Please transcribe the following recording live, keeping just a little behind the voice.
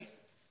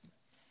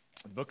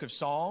the book of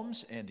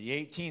Psalms and the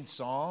 18th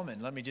Psalm.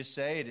 And let me just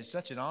say, it is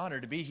such an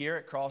honor to be here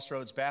at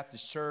Crossroads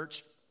Baptist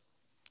Church.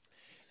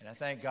 And I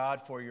thank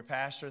God for your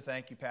pastor.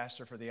 Thank you,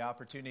 Pastor, for the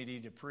opportunity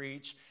to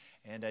preach.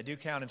 And I do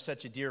count him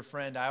such a dear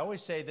friend. I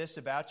always say this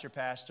about your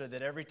pastor,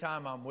 that every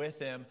time I'm with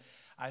him,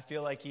 I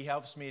feel like he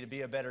helps me to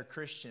be a better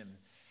Christian.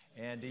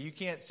 And you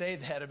can't say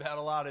that about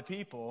a lot of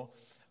people,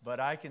 but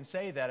I can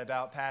say that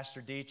about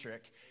Pastor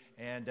Dietrich.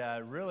 And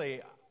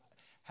really,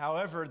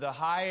 however, the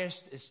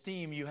highest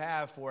esteem you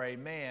have for a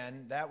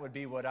man, that would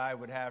be what I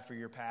would have for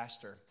your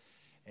pastor.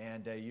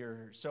 And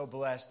you're so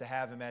blessed to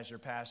have him as your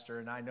pastor,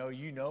 and I know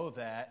you know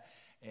that.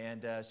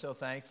 And so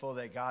thankful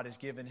that God has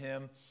given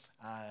him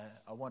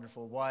a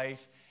wonderful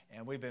wife.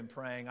 And we've been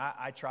praying.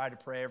 I try to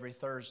pray every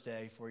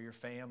Thursday for your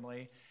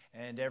family.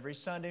 And every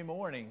Sunday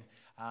morning,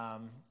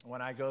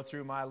 when I go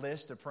through my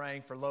list of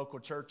praying for local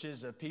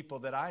churches of people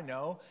that I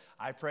know,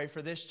 I pray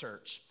for this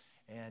church.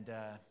 And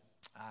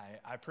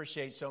I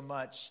appreciate so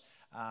much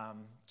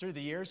through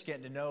the years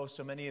getting to know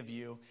so many of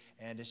you,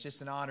 and it's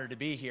just an honor to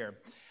be here.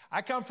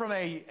 I come from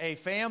a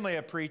family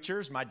of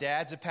preachers. My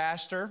dad's a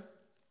pastor.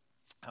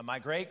 My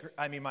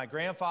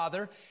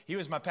grandfather, he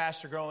was my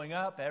pastor growing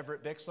up,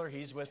 Everett Bixler.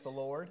 He's with the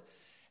Lord.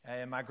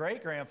 And my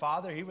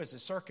great-grandfather, he was a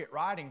circuit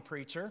riding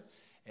preacher.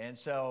 And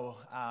so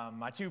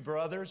my two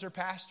brothers are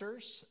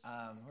pastors.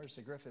 Where's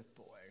the Griffith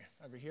boy?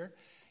 Over here.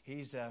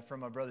 He's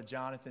from my brother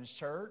Jonathan's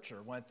church,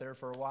 or went there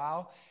for a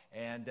while.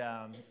 And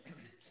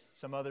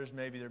some others,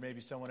 maybe there may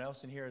be someone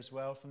else in here as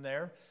well from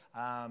there.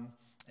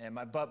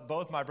 But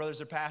both my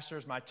brothers are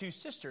pastors. My two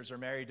sisters are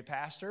married to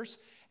pastors.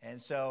 And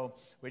so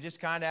we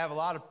just kind of have a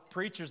lot of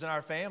preachers in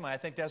our family. I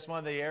think that's one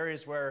of the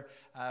areas where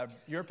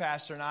your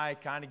pastor and I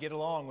kind of get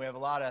along. We have a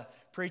lot of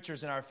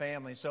preachers in our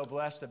family. So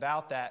blessed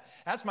about that.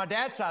 That's my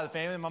dad's side of the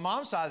family. My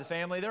mom's side of the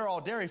family, they're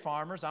all dairy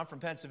farmers. I'm from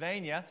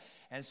Pennsylvania.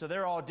 And so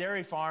they're all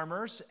dairy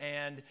farmers.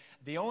 And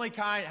the only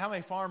kind, how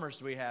many farmers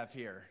do we have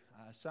here?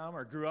 Some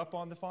or grew up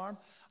on the farm.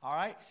 All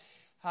right.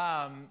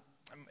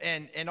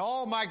 And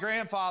all my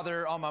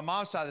grandfather on my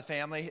mom's side of the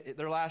family,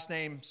 their last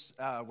names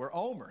were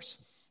Olmers.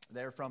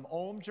 They're from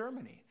Ulm,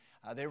 Germany.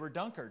 They were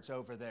Dunkards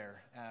over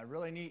there.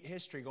 Really neat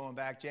history going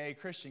back. J.A.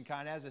 Christian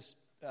kind of has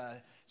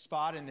a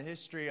spot in the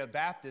history of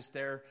Baptist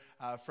there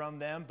from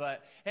them.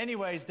 But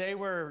anyways, they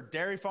were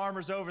dairy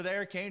farmers over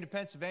there, came to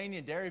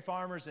Pennsylvania, dairy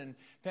farmers in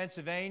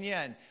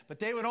Pennsylvania. But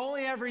they would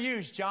only ever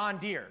use John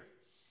Deere.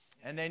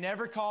 And they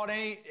never called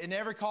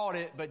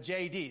it but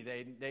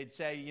JD. They'd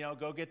say,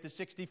 go get the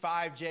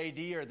 65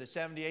 JD or the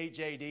 78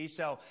 JD.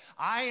 So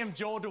I am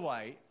Joel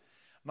Dwight.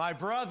 My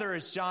brother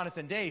is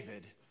Jonathan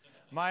David.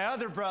 My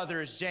other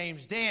brother is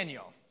James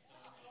Daniel.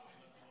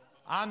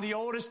 I'm the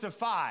oldest of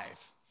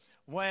five.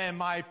 When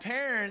my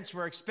parents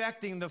were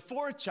expecting the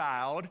fourth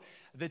child,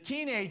 the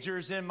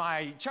teenagers in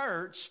my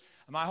church,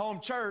 my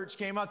home church,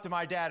 came up to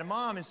my dad and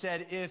mom and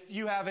said, if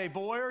you have a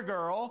boy or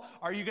girl,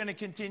 are you going to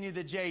continue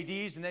the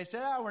JDs? And they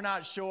said, we're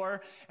not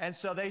sure. And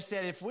so they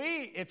said,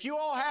 if you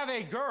all have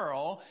a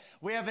girl,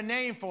 we have a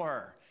name for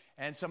her.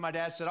 And so my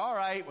dad said, all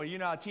right, well, you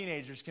know how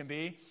teenagers can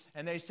be.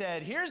 And they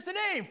said, here's the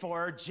name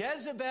for her,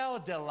 Jezebel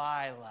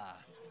Delilah.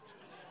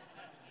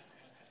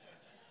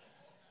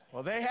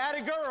 Well, they had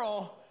a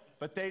girl,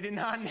 but they did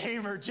not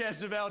name her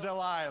Jezebel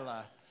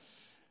Delilah.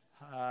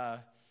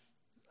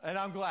 And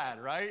I'm glad,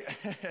 right?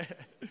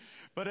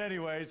 But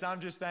anyways,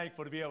 I'm just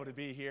thankful to be able to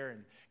be here.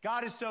 And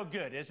God is so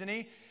good, isn't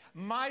he?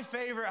 My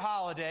favorite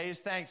holiday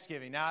is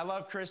Thanksgiving. Now, I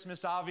love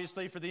Christmas,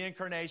 obviously, for the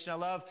incarnation. I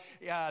love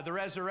the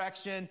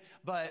resurrection.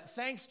 But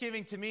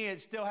Thanksgiving, to me,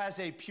 it still has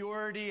a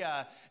purity,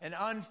 an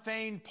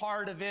unfeigned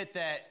part of it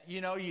that,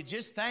 you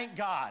just thank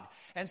God.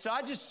 And so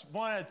I just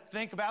want to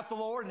think about the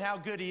Lord and how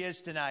good he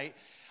is tonight.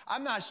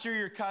 I'm not sure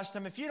your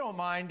custom. If you don't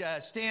mind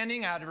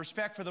standing out of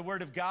respect for the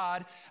Word of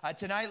God,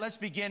 tonight let's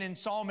begin in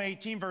Psalm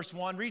 18, verse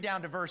 1. Read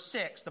down to verse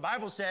 6. The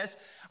Bible says,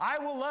 I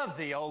will love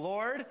thee, O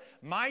Lord,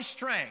 my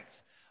strength.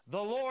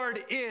 The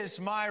Lord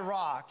is my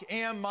rock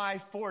and my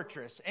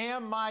fortress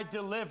and my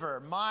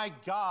deliverer, my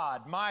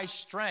God, my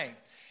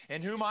strength,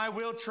 in whom I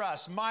will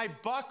trust, my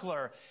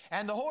buckler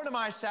and the horn of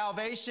my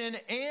salvation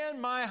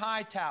and my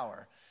high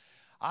tower.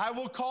 I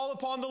will call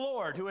upon the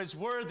Lord, who is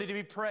worthy to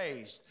be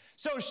praised.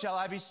 So shall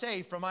I be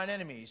saved from mine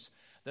enemies.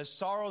 The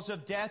sorrows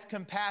of death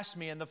compassed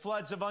me, and the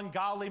floods of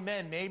ungodly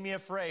men made me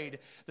afraid.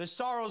 The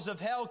sorrows of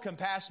hell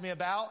compassed me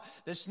about.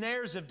 The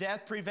snares of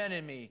death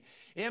prevented me.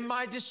 In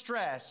my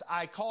distress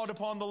I called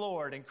upon the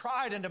Lord and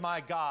cried unto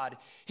my God.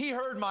 He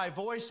heard my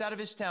voice out of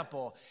his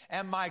temple,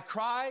 and my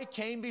cry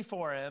came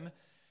before him,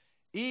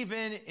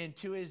 even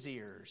into his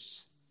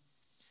ears.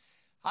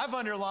 I've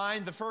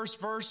underlined the first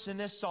verse in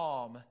this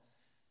psalm.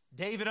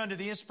 David, under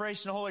the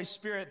inspiration of the Holy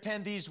Spirit,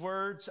 penned these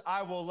words,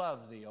 I will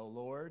love thee, O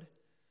Lord,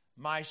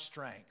 my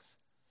strength.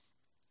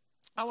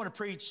 I want to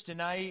preach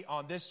tonight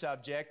on this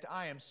subject.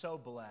 I am so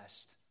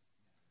blessed.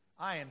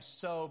 I am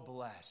so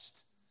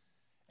blessed.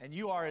 And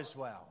you are as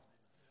well.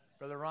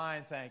 Brother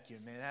Ryan, thank you,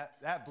 man.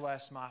 That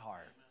blessed my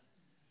heart.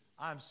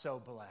 I'm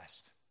so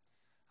blessed.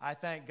 I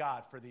thank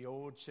God for the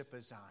old ship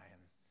of Zion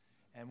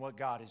and what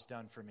God has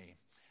done for me.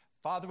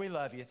 Father, we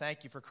love you.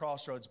 Thank you for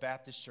Crossroads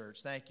Baptist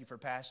Church. Thank you for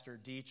Pastor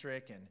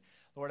Dietrich. And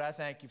Lord, I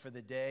thank you for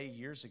the day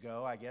years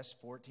ago, I guess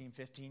 14,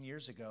 15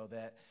 years ago,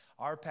 that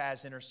our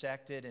paths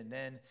intersected. And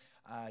then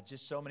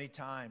just so many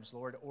times,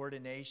 Lord,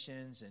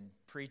 ordinations and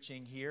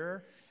preaching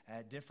here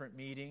at different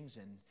meetings,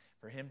 and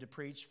for him to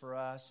preach for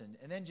us. And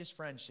then just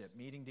friendship,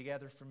 meeting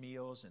together for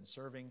meals and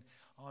serving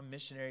on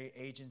missionary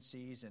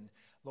agencies. And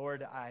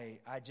Lord, I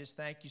just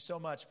thank you so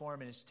much for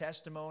him and his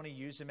testimony.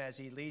 Use him as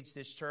he leads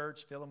this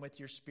church. Fill him with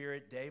your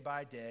Spirit day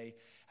by day.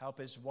 Help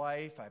his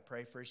wife. I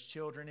pray for his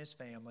children, his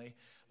family.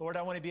 Lord,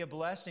 I want to be a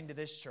blessing to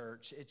this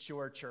church. It's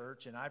your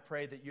church. And I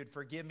pray that you'd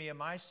forgive me of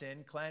my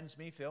sin, cleanse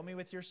me, fill me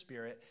with your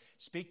Spirit.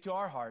 Speak to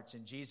our hearts.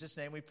 In Jesus'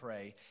 name we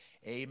pray.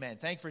 Amen.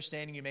 Thank you for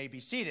standing. You may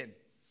be seated.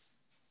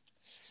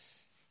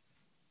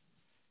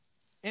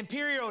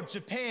 Imperial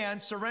Japan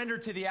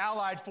surrendered to the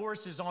Allied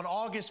forces on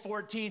August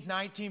 14,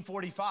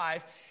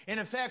 1945, in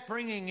effect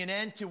bringing an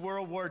end to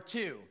World War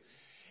II.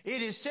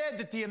 It is said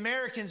that the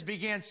Americans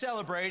began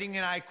celebrating,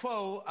 and I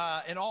quote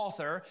an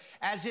author,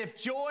 as if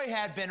joy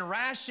had been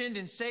rationed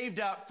and saved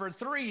up for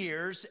 3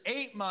 years,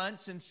 8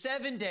 months, and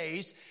 7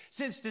 days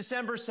since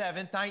December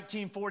 7,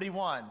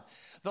 1941.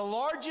 The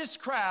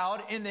largest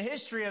crowd in the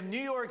history of New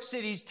York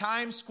City's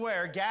Times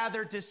Square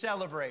gathered to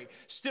celebrate,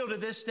 still to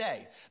this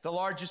day, the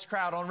largest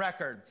crowd on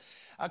record.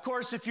 Of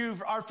course, if you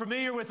are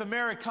familiar with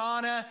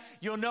Americana,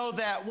 you'll know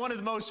that one of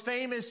the most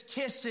famous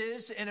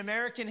kisses in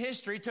American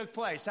history took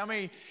place. How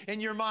many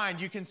in your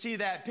mind you can see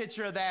that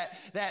picture of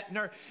that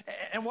nerd?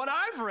 And what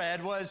I've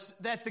read was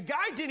that the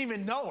guy didn't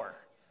even know her.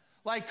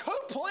 Like, who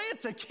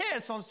plants a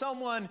kiss on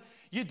someone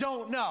you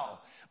don't know?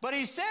 But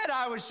he said,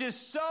 I was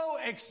just so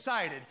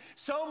excited,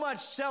 so much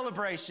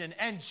celebration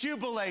and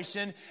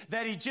jubilation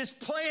that he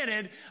just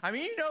planted. I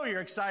mean, you know you're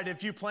excited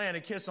if you plant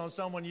a kiss on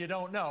someone you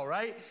don't know,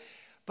 right?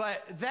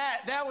 But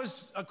that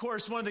was, of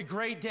course, one of the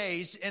great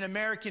days in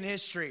American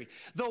history.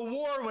 The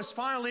war was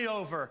finally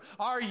over.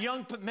 Our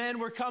young men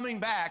were coming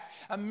back.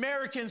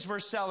 Americans were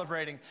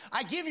celebrating.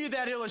 I give you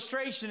that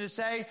illustration to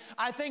say,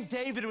 I think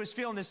David was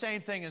feeling the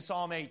same thing in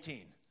Psalm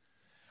 18.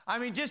 I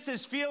mean, just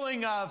this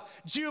feeling of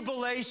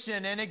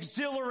jubilation and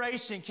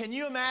exhilaration. Can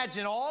you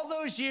imagine all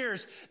those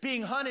years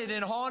being hunted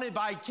and haunted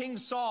by King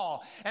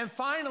Saul? And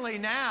finally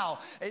now,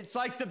 it's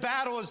like the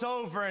battle is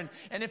over.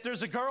 And if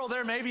there's a girl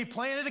there, maybe he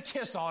planted a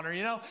kiss on her,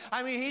 you know?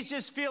 I mean, he's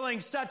just feeling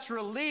such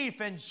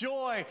relief and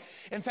joy.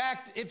 In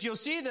fact, if you'll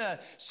see the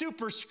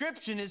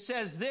superscription, it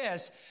says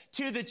this,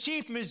 to the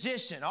chief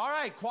musician. All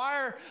right,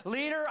 choir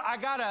leader, I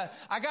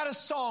got a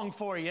song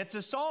for you. It's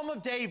a Psalm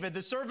of David,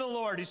 the servant of the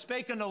Lord, who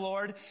spake unto the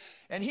Lord.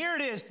 And here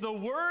it is, the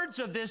words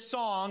of this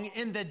song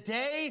in the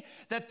day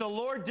that the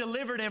Lord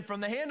delivered him from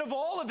the hand of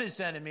all of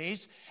his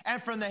enemies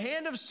and from the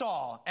hand of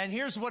Saul. And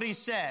here's what he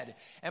said.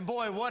 And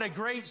boy, what a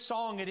great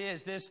song it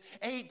is, this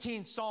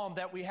 18th Psalm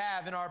that we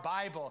have in our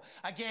Bible.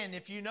 Again,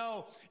 if you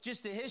know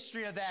just the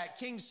history of that,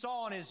 King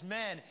Saul and his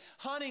men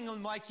hunting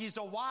him like he's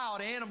a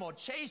wild animal,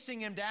 chasing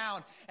him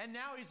down. And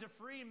now he's a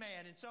free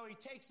man. And so he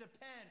takes a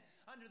pen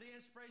under the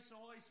inspiration of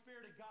the Holy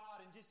Spirit of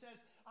God and just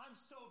says, I'm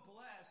so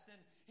blessed.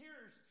 And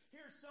here's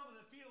some of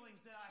the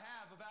feelings that I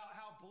have about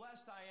how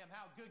blessed I am,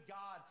 how good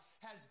God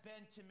has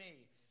been to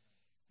me.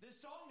 This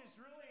song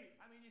is really,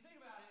 I mean, you think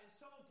about it, it's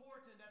so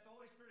important that the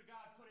Holy Spirit of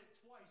God put it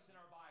twice in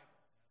our Bible.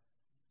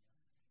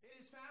 It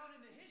is found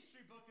in the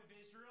history book of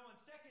Israel in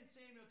 2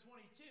 Samuel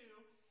 22,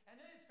 and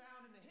then it's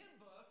found in the hymn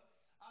book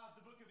of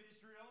the book of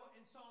Israel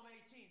in Psalm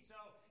 18. So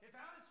it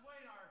found its way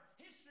in our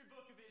history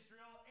book of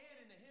Israel and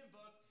in the hymn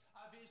book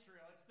of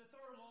Israel. It's the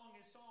third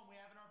longest psalm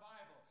we have in our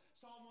Bible.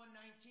 Psalm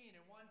 119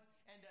 and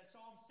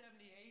Psalm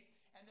 78,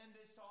 and then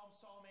this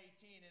Psalm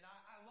 18. And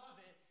I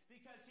love it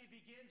because he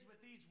begins with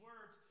these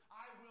words,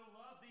 I will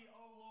love thee,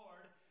 O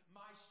Lord,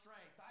 my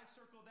strength. I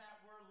circle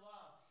that word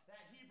love.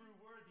 That Hebrew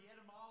word, the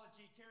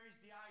etymology, carries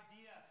the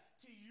idea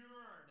to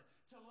yearn,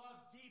 to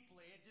love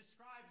deeply. It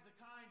describes the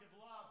kind of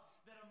love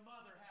that a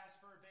mother has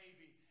for a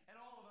baby.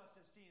 And all of us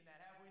have seen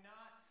that, have we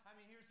not? I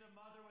mean, here's a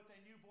mother with a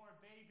newborn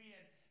baby,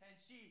 and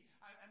she,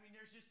 I mean,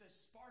 there's just a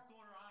sparkle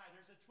in her eye.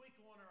 There's a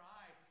twinkle in her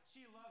eye.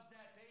 She loves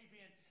that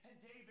baby. And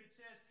David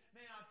says,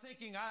 man, I'm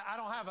thinking I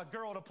don't have a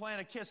girl to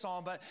plant a kiss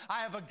on, but I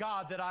have a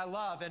God that I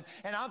love.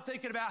 And I'm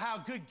thinking about how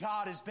good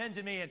God has been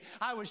to me. And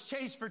I was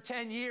chased for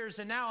 10 years,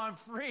 and now I'm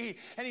free.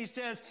 And he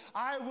says,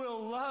 I will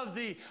love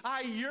thee.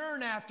 I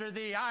yearn after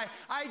thee. I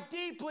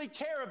deeply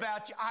care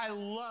about you. I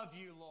love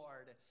you,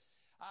 Lord.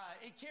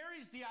 It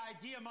carries the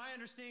idea, my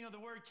understanding of the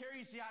word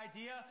carries the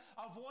idea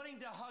of wanting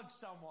to hug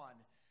someone.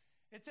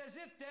 It's as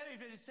if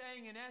David is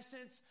saying, in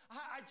essence,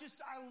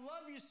 I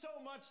love you so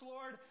much,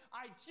 Lord.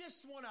 I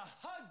just want to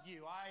hug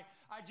you.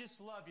 I just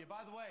love you.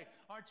 By the way,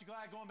 aren't you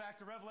glad, going back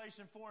to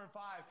Revelation 4 and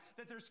 5,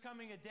 that there's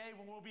coming a day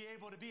when we'll be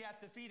able to be at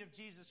the feet of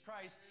Jesus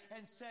Christ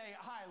and say,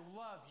 I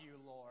love you,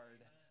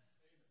 Lord.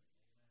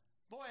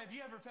 Boy, have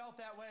you ever felt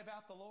that way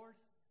about the Lord?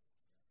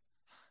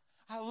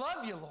 I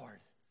love you,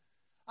 Lord.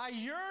 I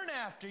yearn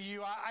after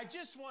you. I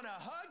just want to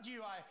hug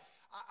you.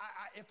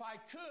 if I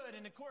could,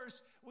 and of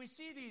course, we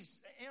see these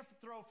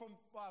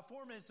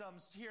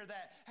anthropomorphisms here,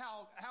 that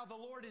how the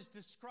Lord is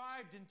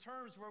described in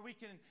terms where we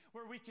can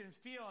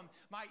feel Him.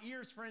 My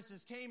ears, for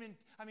instance,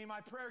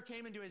 my prayer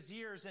came into His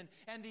ears,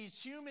 and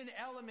these human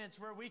elements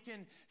where we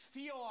can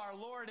feel our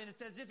Lord, and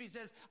it's as if He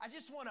says, I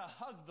just want to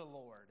hug the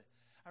Lord.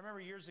 I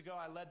remember years ago,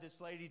 I led this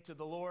lady to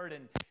the Lord,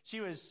 and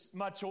she was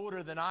much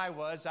older than I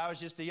was. I was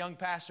just a young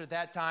pastor at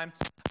that time.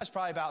 I was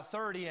probably about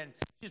 30, and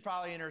she's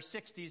probably in her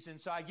 60s, and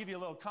so I give you a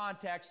little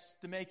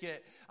context to make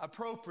it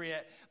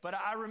appropriate. But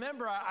I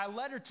remember I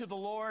led her to the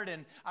Lord,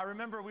 and I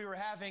remember we were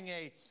having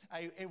a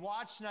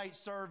watch night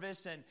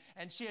service,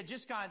 and she had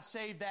just gotten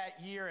saved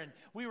that year, and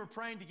we were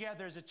praying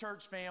together as a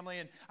church family.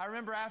 And I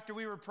remember after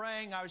we were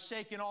praying, I was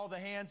shaking all the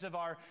hands of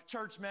our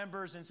church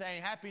members and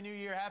saying, Happy New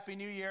Year, Happy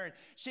New Year. And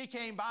she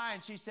came by,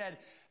 and she said,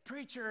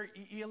 Preacher,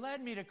 you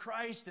led me to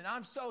Christ, and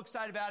I'm so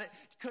excited about it.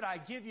 Could I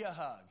give you a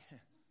hug?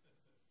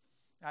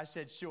 I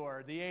said,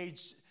 sure. The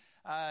age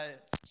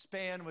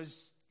span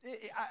was,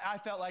 I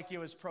felt like it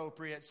was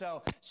appropriate.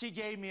 So she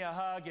gave me a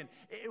hug, and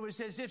it was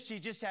as if she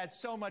just had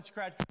so much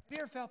gratitude. Have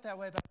you ever felt that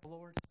way about the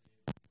Lord?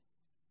 I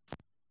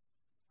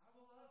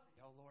will love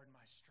thee, O Lord,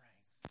 my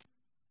strength.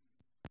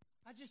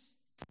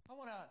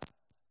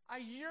 I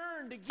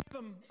yearn to give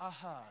Him a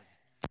hug.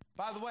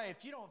 By the way,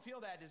 if you don't feel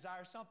that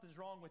desire, something's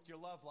wrong with your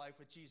love life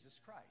with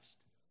Jesus Christ.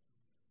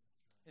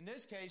 In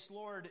this case,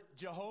 Lord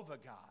Jehovah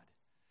God.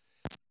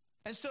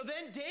 And so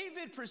then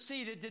David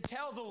proceeded to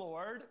tell the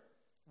Lord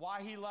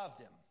why he loved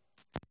him.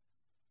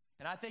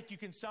 And I think you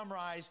can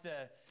summarize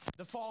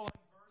the following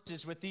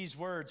verses with these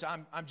words.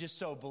 I'm just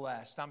so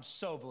blessed. I'm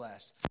so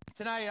blessed.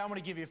 Tonight, I'm going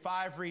to give you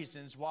 5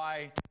 reasons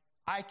why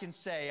I can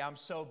say I'm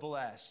so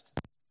blessed.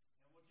 And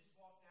we'll just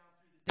walk down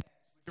through the text.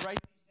 Would you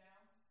write these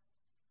down?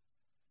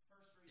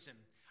 First reason.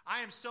 I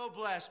am so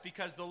blessed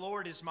because the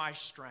Lord is my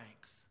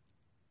strength.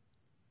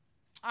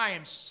 I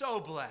am so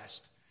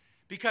blessed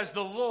because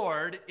the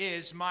Lord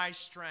is my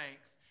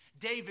strength.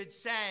 David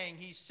sang,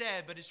 he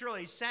said, but it's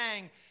really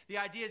saying, the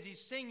idea is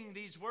he's singing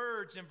these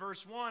words in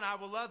verse 1, I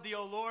will love thee,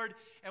 O Lord,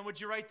 and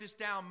would you write this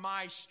down,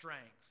 my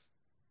strength.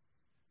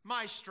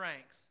 My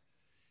strength.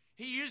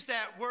 He used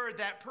that word,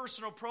 that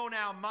personal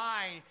pronoun,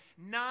 my,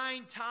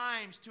 9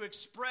 times to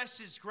express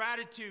his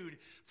gratitude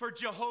for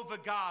Jehovah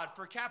God,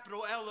 for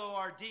capital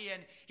L-O-R-D.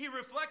 And he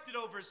reflected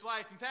over his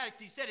life. In fact,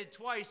 he said it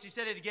twice. He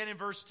said it again in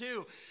verse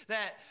 2,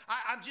 that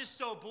I'm just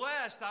so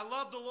blessed. I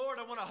love the Lord.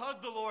 I want to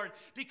hug the Lord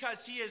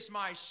because he is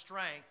my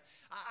strength.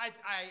 I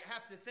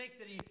have to think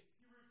that he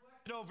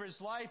reflected over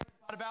his life,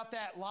 thought about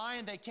that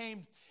lion that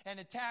came and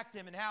attacked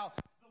him and how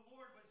the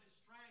Lord was his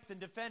strength and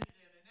defended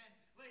him. And then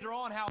later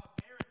on, how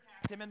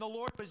him, and the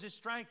Lord was his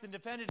strength and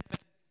defended him.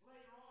 And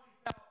later on,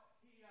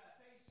 he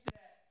faced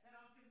that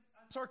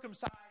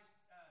uncircumcised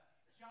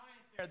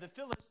giant there, the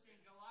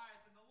Philistine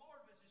Goliath, and the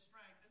Lord was his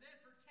strength. And then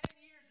for 10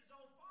 years, his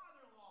own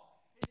father-in-law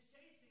is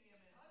chasing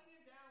him and hunting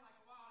him down like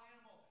a wild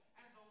animal,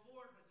 and the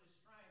Lord was his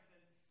strength.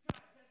 And can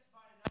I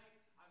testify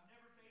tonight? I've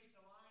never faced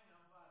a lion, and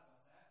I'm glad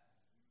about that.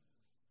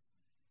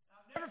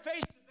 I've never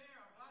faced a bear.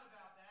 I'm glad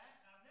about that.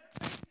 And I've never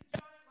faced a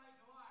giant like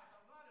Goliath.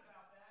 I'm glad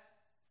about that.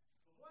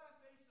 But boy,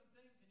 I've faced some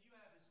things, and you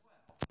have as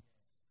well. And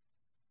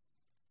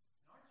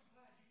aren't you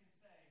glad you can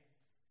say,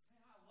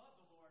 man, I love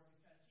the Lord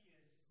because he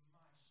is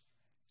my strength.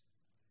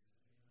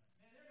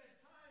 Man, there have been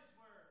times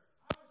where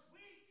I was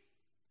weak,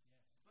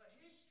 but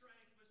his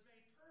strength was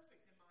made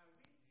perfect in my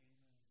weakness.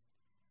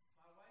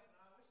 My wife and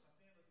I wish my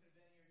family could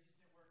have been here. It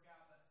just didn't work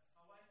out. But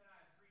my wife and I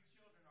have 3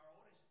 children. Our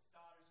oldest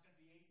daughter is going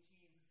to be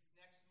 18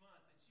 next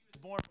month, and she was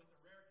born with a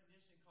rare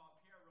condition called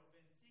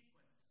Pierre-Robin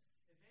sequence.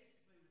 It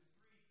basically was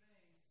 3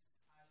 things.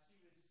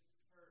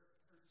 Her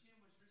chin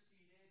was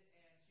receded,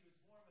 and she was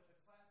born with a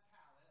cleft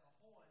palate, a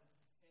hole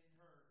in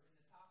the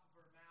top of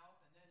her mouth,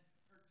 and then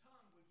her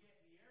tongue would get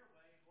in the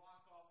airway and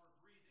block off her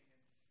breathing.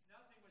 And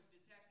nothing was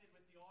detected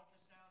with the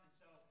ultrasound, and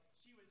so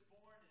she was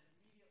born,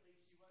 and immediately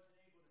she wasn't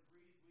able to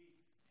breathe.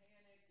 We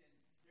panicked, and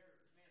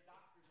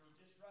doctors were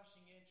just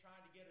rushing in,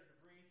 trying to get her to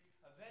breathe.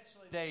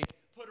 Eventually, they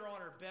put her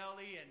on her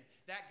belly, and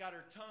that got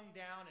her tongue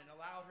down and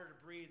allowed her to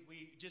breathe.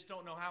 We just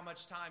don't know how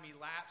much time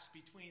elapsed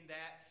between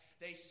that.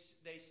 They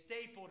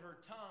stapled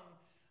her tongue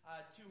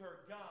to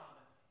her gum,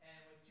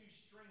 and with 2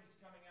 strings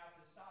coming out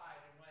the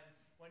side. And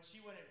when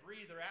she wouldn't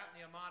breathe, her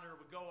apnea monitor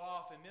would go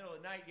off. In the middle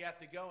of the night, you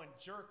have to go and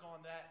jerk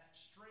on that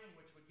string,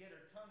 which would get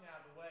her tongue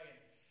out of the way.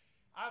 And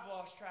I've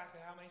lost track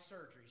of how many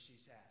surgeries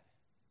she's had.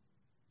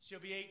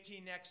 She'll be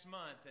 18 next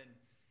month, and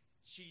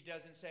she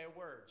doesn't say a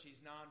word.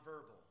 She's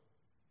nonverbal.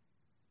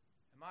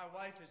 And my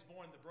wife has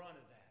borne the brunt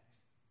of that.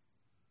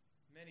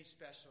 Many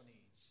special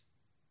needs.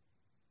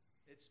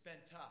 It's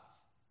been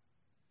tough.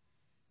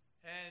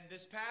 And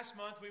this past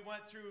month, we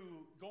went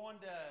through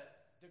going to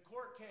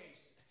court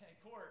case.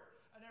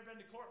 I've never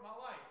been to court in my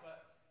life,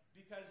 but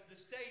because the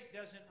state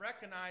doesn't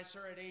recognize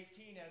her at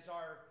 18 as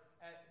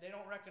they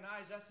don't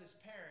recognize us as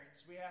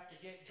parents, we have to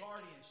get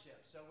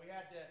guardianship. So we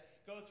had to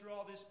go through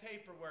all this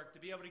paperwork to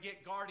be able to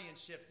get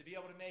guardianship, to be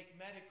able to make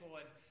medical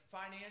and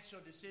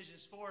financial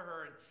decisions for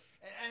her.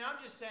 And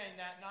I'm just saying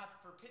that not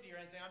for pity or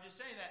anything. I'm just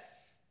saying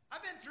that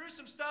I've been through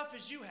some stuff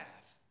as you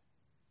have.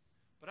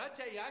 But I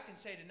tell you, I can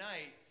say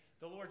tonight,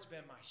 the Lord's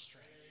been my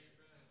strength.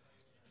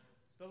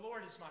 The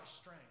Lord is my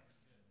strength.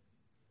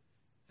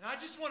 And I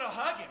just want to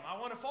hug him. I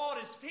want to fall at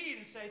his feet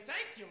and say,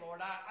 thank you,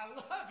 Lord. I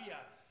love you.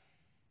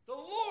 The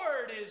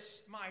Lord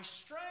is my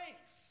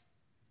strength.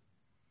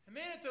 And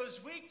man, at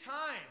those weak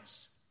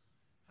times,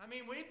 I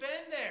mean, we've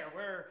been there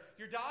where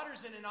your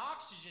daughter's in an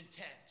oxygen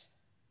tent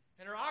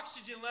and her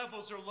oxygen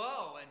levels are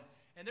low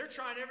and they're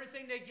trying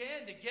everything they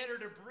can to get her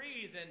to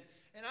breathe. And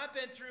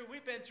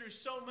we've been through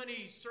so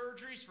many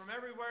surgeries from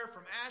everywhere,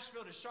 from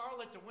Asheville to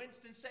Charlotte to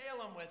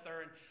Winston-Salem with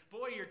her. And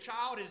boy, your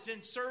child is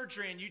in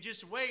surgery and you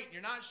just wait. And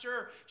you're not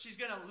sure if she's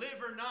going to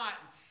live or not.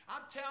 And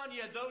I'm telling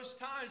you, those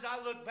times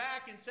I look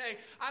back and say,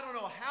 I don't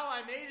know how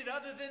I made it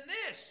other than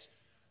this.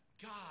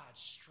 God's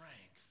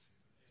strength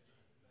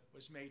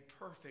was made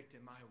perfect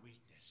in my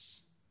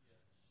weakness.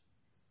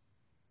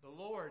 The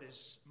Lord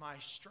is my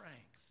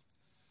strength.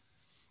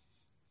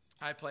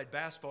 I played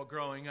basketball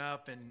growing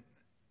up, and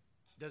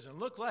doesn't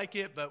look like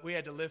it, but we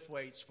had to lift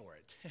weights for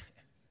it.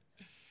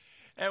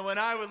 And when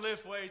I would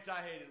lift weights, I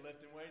hated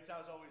lifting weights. I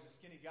was always a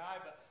skinny guy,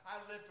 but I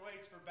lift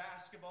weights for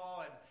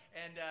basketball,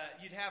 and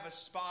you'd have a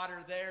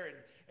spotter there,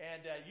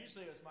 and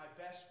usually it was my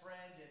best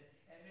friend,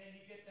 and then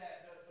you get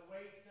the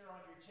weights there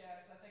on your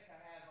chest. I think I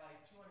had like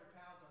 200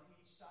 pounds on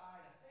each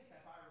side, I think,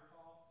 if I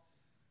recall.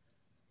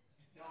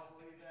 Y'all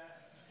believe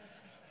that?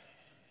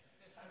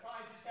 I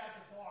probably just had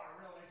the bar,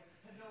 really,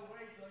 and no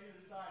weights on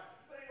either side.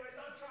 But anyways,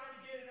 I'm trying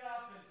to get it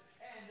up, and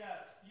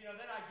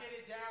then I get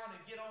it down and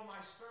get on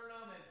my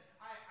sternum, and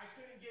I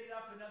couldn't get it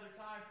up another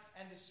time,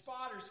 and the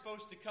spotter's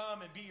supposed to come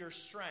and be your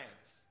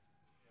strength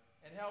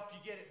and help you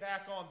get it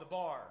back on the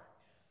bar.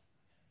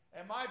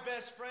 And my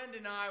best friend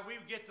and I, we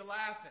would get to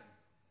laughing.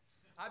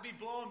 I'd be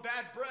blowing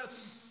bad breath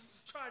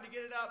trying to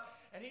get it up,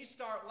 and he'd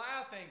start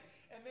laughing.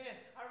 And man,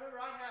 I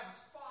remember I'd have a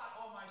spot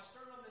on my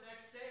sternum the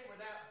next day where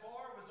that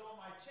bar was on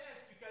my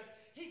chest because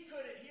he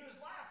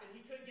was laughing.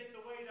 He couldn't get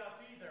the weight up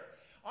either.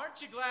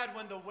 Aren't you glad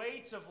when the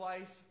weights of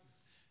life,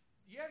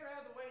 you ever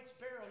have the weights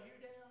barrel you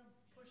down,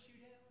 push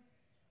you down?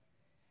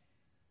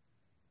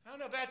 I don't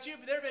know about you,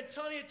 but there have been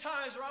plenty of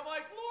times where I'm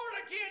like, Lord,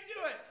 I can't do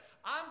it.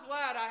 I'm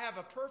glad I have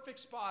a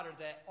perfect spotter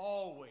that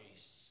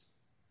always,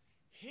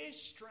 his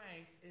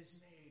strength is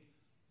made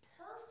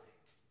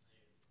perfect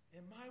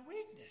in my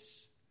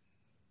weakness.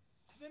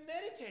 I've been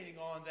meditating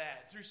on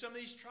that through some of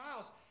these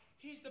trials.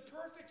 He's the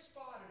perfect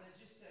spotter that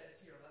just says,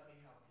 here, let me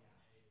help you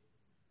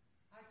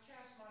out. I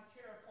cast my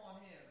care upon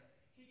him.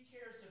 He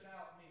cares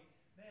about me.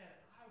 Man,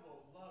 I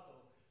will love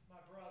my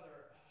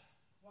brother.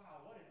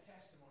 Wow, what a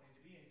testimony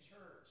to be in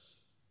church.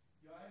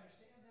 You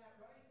understand that,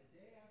 right?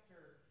 The day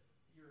after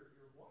your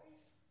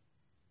wife?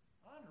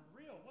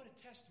 Unreal. What a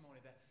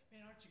testimony that.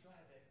 Man, aren't you glad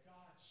that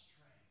God's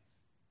strength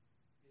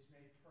is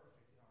made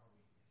perfect in our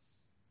weakness?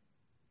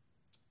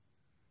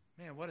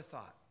 Man, what a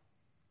thought.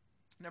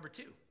 Number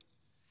 2.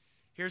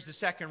 Here's the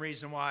second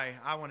reason why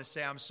I want to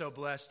say I'm so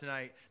blessed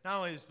tonight. Not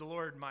only is the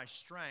Lord my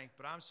strength,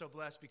 but I'm so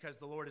blessed because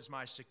the Lord is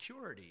my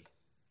security.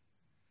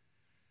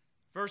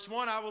 Verse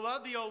 1, I will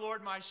love thee, O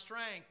Lord, my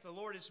strength. The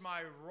Lord is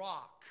my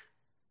rock.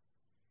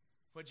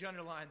 Would you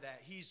underline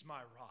that? He's my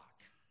rock.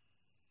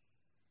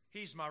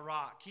 He's my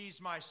rock.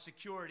 He's my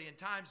security. In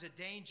times of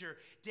danger,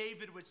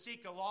 David would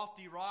seek a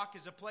lofty rock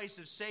as a place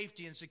of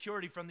safety and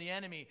security from the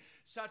enemy.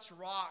 Such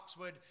rocks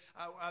would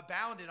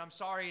abounded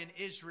in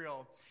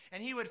Israel.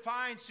 And he would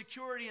find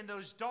security in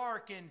those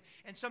dark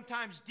and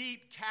sometimes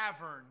deep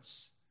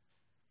caverns.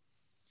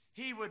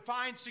 He would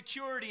find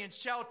security and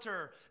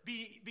shelter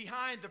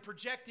behind the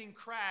projecting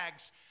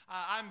crags.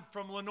 I'm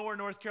from Lenore,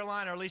 North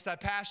Carolina, or at least I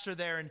pastor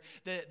there, and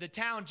the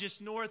town just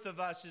north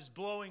of us is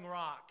Blowing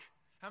Rock.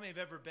 How many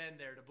have ever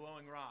been there to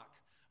Blowing Rock?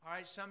 All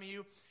right, some of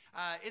you.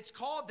 It's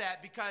called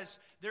that because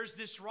there's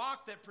this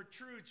rock that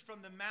protrudes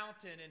from the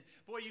mountain, and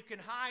boy, you can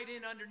hide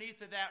in underneath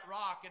of that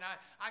rock. And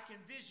I can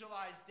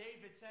visualize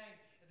David saying,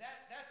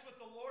 that's what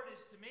the Lord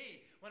is to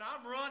me. When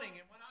I'm running,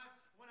 and when I've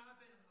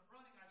been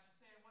running, I should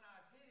say, and when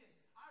I've hidden,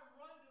 I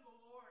run to the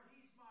Lord.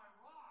 He's my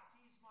rock.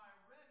 He's my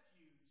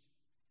refuge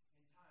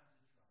in times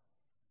of trouble.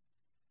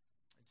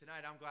 And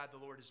tonight, I'm glad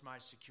the Lord is my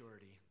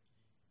security.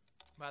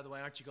 By the way,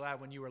 aren't you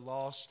glad when you were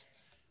lost?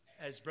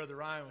 As Brother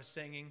Ryan was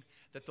singing,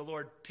 that the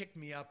Lord picked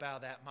me up out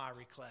of that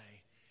miry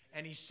clay.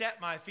 And he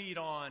set my feet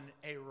on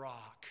a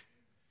rock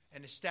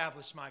and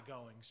established my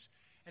goings.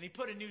 And he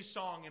put a new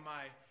song in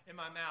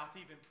my mouth,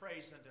 even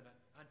praise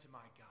unto my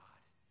God.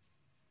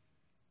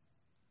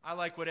 I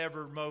like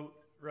whatever Moat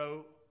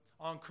wrote,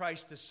 on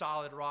Christ the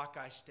solid rock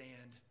I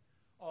stand.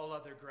 All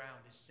other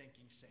ground is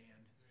sinking sand.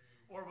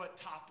 Or what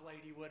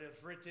Toplady would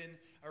have written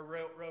or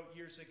wrote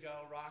years ago,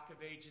 Rock of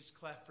Ages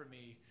cleft for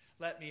me.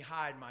 Let me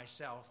hide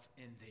myself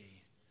in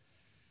thee.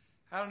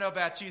 I don't know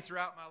about you,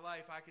 throughout my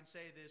life, I can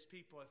say this,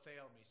 people have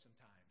failed me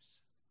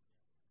sometimes.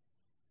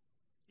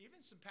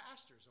 Even some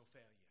pastors will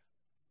fail you.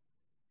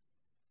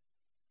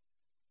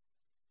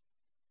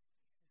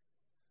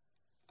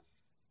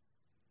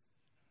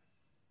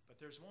 But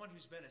there's one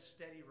who's been a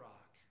steady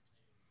rock,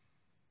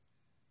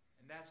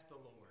 and that's the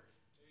Lord.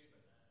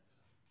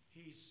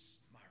 He's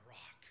my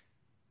rock.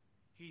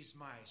 He's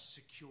my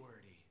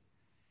security.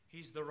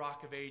 He's the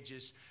rock of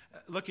ages.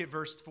 Look at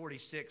verse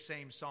 46,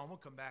 same psalm. We'll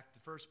come back to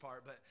the first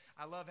part, but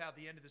I love how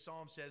the end of the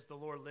psalm says, the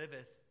Lord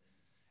liveth,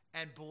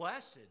 and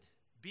blessed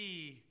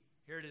be,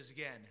 here it is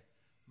again,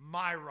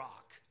 my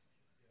rock,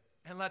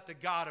 and let the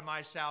God of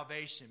my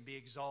salvation be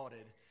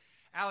exalted.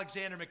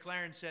 Alexander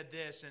McLaren said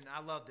this, and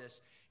I love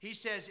this. He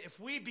says, if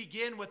we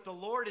begin with the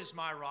Lord is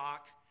my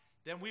rock,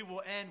 then we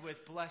will end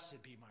with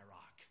blessed be my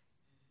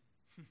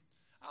rock.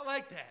 I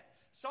like that.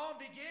 Psalm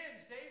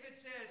begins, David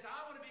says,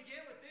 I want to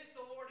begin with this,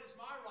 the Lord is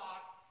my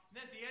rock. And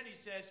then at the end he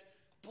says,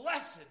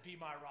 blessed be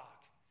my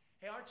rock.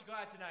 Hey, aren't you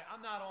glad tonight?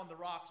 I'm not on the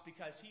rocks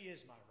because he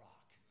is my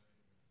rock.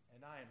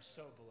 And I am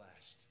so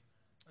blessed.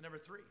 And number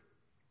 3.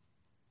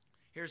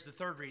 Here's the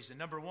third reason.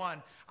 Number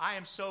 1, I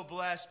am so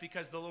blessed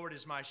because the Lord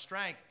is my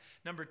strength.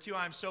 Number 2,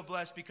 I am so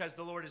blessed because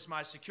the Lord is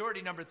my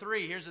security. Number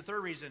 3, here's the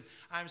third reason.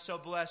 I am so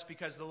blessed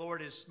because the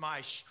Lord is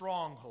my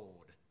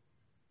stronghold.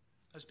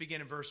 Let's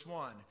begin in verse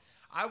 1.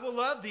 I will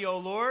love thee, O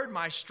Lord,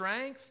 my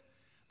strength.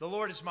 The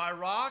Lord is my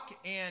rock,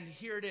 and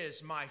here it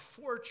is, my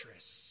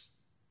fortress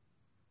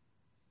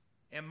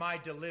and my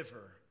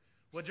deliverer.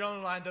 We'll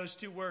underline those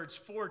two words,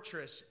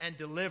 fortress and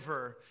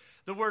deliverer.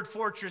 The word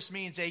fortress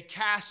means a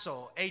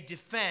castle, a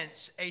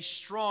defense, a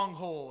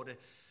stronghold.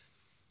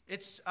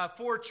 It's a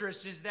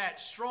fortress is that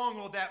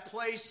stronghold, that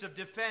place of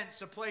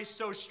defense, a place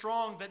so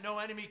strong that no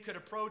enemy could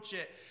approach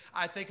it.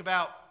 I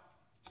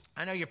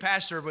know your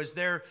pastor was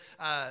there,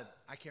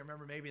 I can't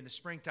remember, maybe in the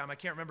springtime, I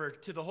can't remember,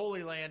 to the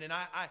Holy Land. And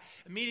I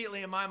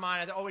immediately in my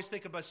mind, I always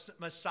think of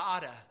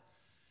Masada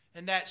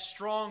and that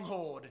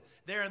stronghold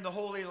there in the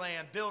Holy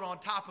Land, built on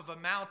top of a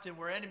mountain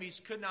where enemies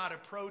could not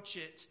approach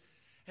it.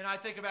 And I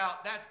think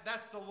about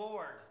that's the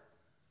Lord.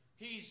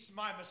 He's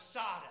my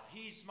Masada.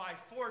 He's my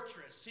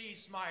fortress.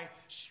 He's my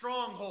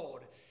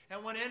stronghold.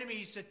 And when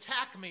enemies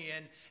attack me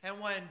and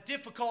when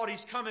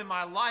difficulties come in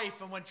my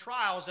life and when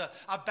trials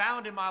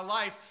abound in my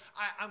life,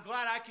 I'm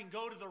glad I can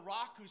go to the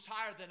rock who's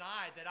higher than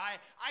that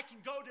I can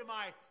go to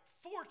my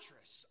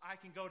fortress. I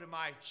can go to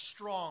my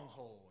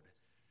stronghold.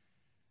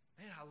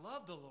 Man, I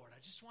love the Lord. I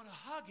just want to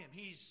hug him.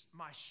 He's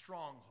my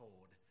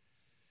stronghold.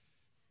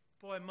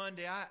 Boy,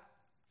 Monday,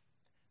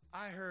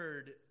 I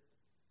heard,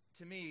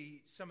 to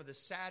me, some of the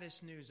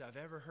saddest news I've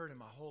ever heard in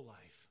my whole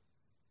life.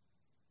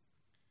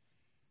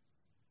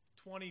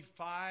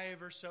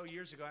 25 or so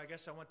years ago, I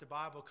guess I went to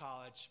Bible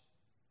college.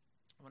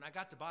 When I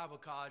got to Bible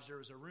college, there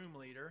was a room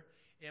leader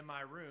in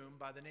my room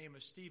by the name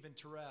of Stephen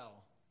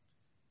Terrell.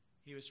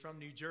 He was from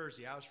New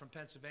Jersey. I was from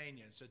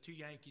Pennsylvania, so two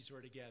Yankees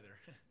were together.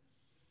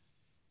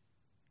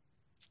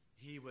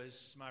 He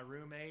was my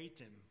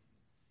roommate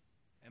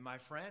and my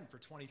friend for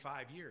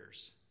 25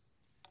 years.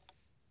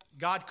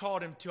 God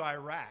called him to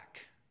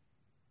Iraq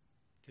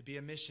to be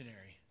a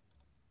missionary.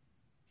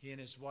 He and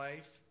his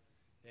wife,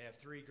 they have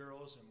 3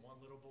 girls and 1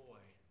 little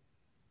boy.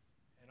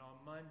 And on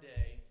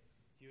Monday,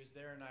 he was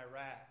there in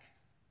Iraq.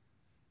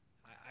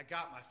 I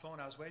got my phone.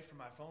 I was waiting for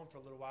my phone for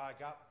a little while. I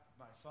got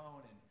my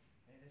phone,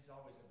 and it's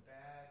always a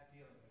bad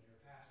feeling when you're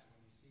a pastor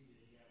when you see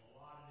that you have a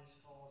lot of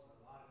missed calls and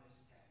a lot of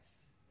missed texts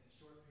in a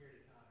short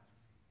period of time.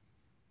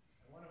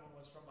 And one of them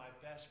was from my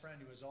best friend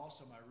who was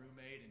also my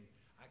roommate, and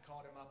I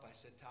called him up. I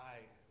said,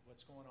 Ty,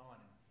 what's going on?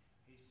 And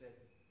he said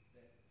that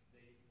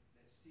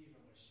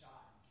Stephen was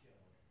shot and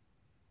killed.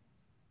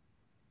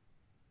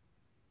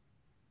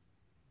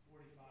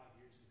 45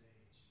 years of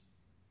age.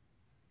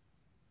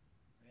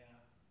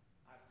 Man,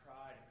 I've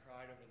cried and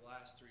cried over the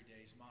last 3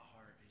 days. My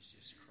heart is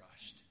just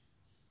crushed.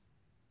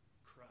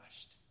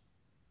 Crushed.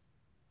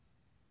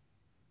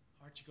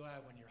 Aren't you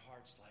glad when your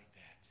heart's like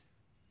that?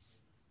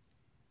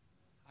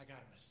 I got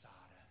a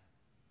Masada.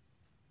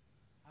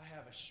 I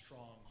have a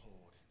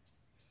stronghold.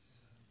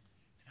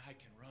 And I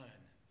can run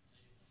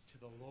to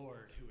the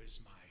Lord who is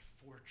my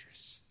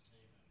fortress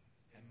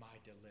and my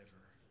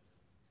deliverer.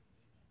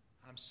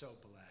 I'm so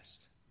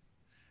blessed.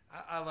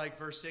 I like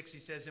verse 6. He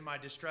says, in my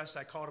distress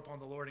I called upon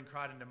the Lord and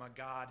cried unto my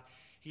God.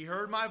 He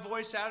heard my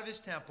voice out of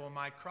his temple, and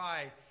my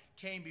cry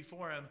came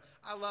before him.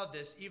 I love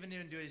this, even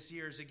into his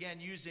ears. Again,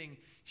 using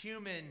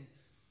human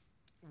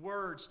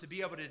words to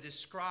be able to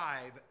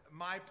describe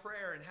my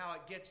prayer and how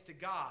it gets to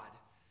God.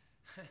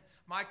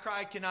 My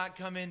cry cannot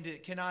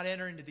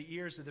enter into the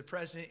ears of the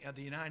President of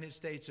the United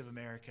States of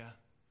America.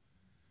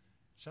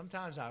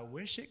 Sometimes I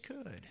wish it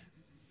could.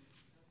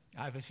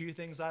 I have a few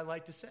things I'd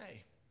like to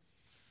say.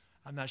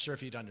 I'm not sure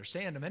if you'd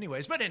understand them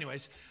anyways. But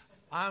anyways,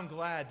 I'm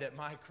glad that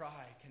my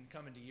cry can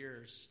come into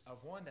ears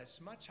of one that's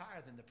much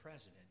higher than the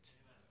president.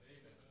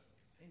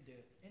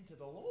 Into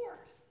the Lord.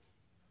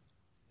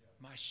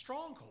 My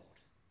stronghold.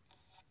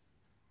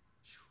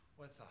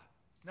 What a thought.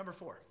 Number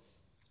 4.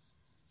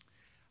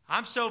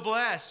 I'm so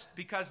blessed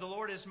because the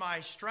Lord is my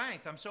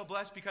strength. I'm so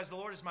blessed because the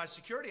Lord is my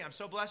security. I'm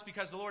so blessed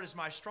because the Lord is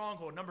my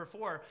stronghold. Number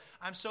 4,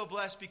 I'm so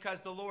blessed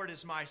because the Lord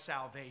is my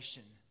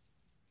salvation.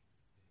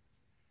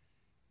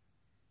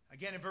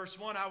 Again, in verse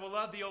 1, I will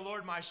love thee, O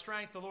Lord, my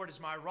strength. The Lord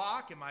is my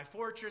rock and my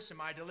fortress and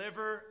my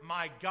deliverer,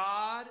 my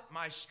God,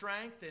 my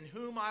strength, in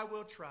whom I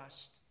will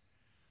trust,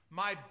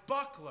 my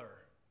buckler.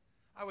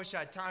 I wish I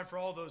had time for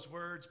all those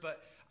words,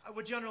 but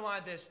would you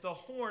underline this? The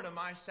horn of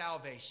my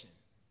salvation.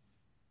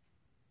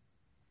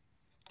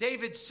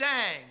 David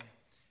sang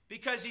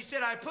because he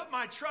said, I put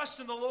my trust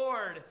in the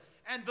Lord,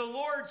 and the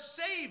Lord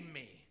saved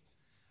me.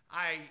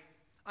 I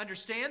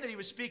understand that he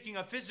was speaking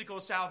of physical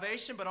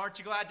salvation, but aren't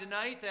you glad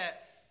tonight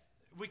that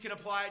we can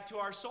apply it to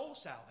our soul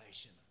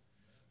salvation?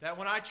 That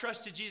when I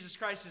trusted Jesus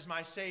Christ as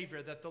my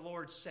Savior, that the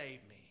Lord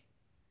saved me.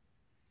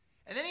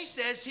 And then he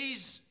says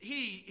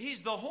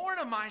he's the horn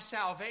of my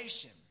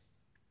salvation.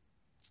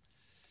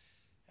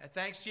 At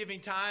Thanksgiving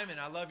time, and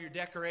I love your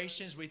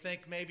decorations, we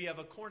think maybe of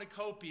a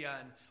cornucopia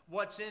and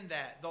what's in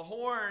that. The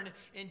horn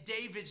in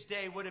David's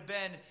day would have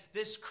been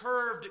this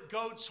curved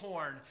goat's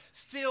horn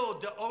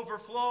filled to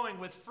overflowing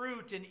with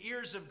fruit and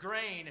ears of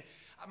grain.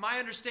 My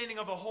understanding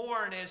of a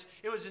horn is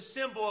it was a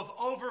symbol of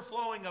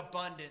overflowing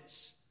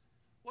abundance.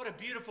 What a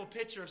beautiful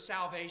picture of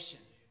salvation.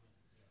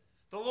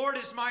 The Lord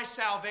is my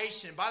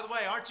salvation. By the way,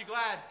 aren't you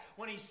glad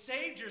when he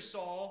saved your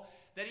soul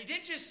that he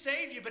didn't just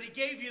save you, but he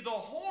gave you the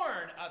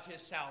horn of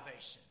his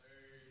salvation?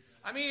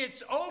 I mean,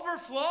 it's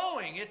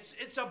overflowing.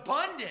 It's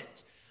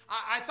abundant.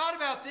 I thought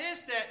about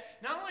this,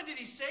 that not only did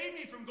he save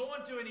me from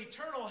going to an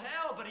eternal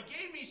hell, but he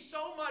gave me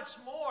so much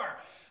more.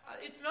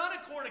 It's not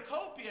a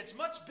cornucopia. It's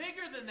much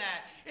bigger than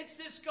that. It's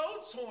this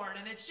goat's horn,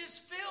 and it's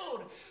just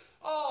filled.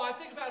 Oh, I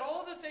think about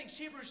all the things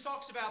Hebrews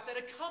talks about that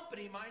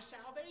accompany my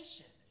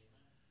salvation.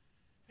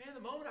 Man,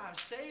 the moment I was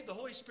saved, the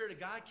Holy Spirit of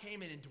God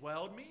came and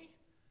indwelled me.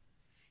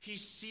 He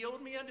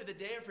sealed me unto the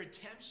day of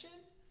redemption.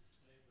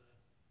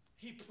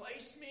 He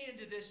placed me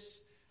into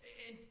this,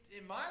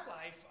 in my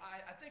life,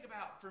 I think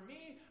about, for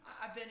me,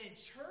 I've been in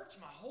church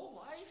my whole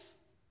life.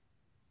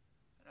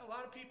 I know a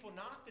lot of people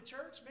knock the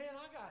church. Man,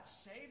 I got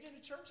saved in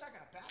a church. I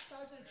got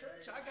baptized in a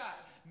church. I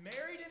got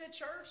married in a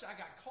church. I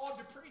got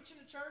called to preach in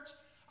a church.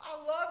 I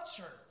love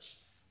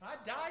church. I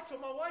died,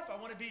 told my wife I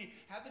want to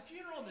have the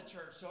funeral in the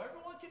church so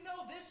everyone can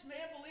know this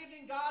man believed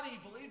in God.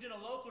 He believed in a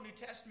local New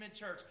Testament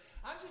church.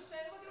 I'm just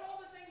saying, look at all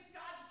the things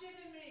God's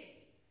given me.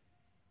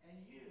 And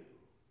you.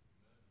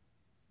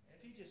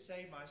 If he just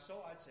saved my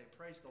soul, I'd say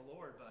praise the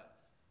Lord.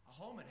 But a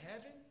home in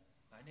heaven,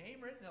 my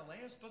name written in the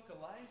Lamb's Book of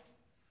Life,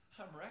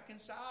 I'm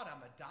reconciled,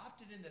 I'm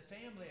adopted in the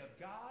family of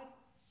God.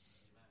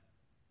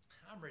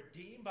 I'm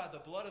redeemed by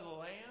the blood of the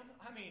Lamb.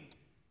 I mean,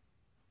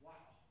 wow,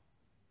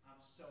 I'm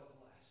so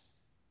blessed.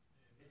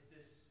 It's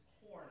this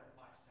horn of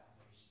my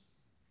salvation.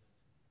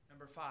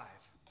 Number 5.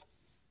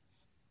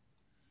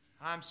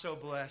 I'm so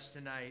blessed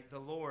tonight, the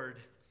Lord,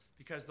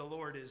 because the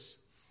Lord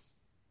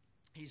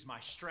He's my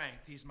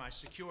strength, He's my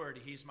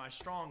security, He's my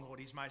stronghold,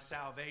 He's my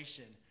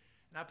salvation.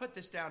 And I put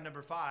this down,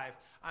 number 5.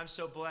 I'm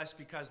so blessed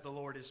because the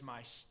Lord is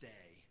my stay.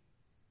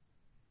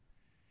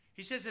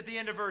 He says at the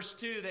end of verse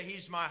 2 that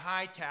He's my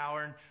high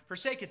tower. And for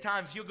sake of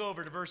time, if you'll go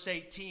over to verse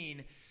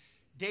 18,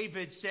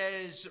 David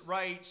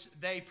writes,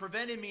 they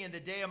prevented me in the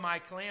day of my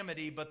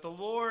calamity, but the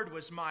Lord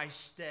was my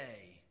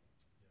stay.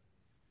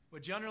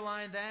 Would you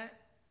underline that?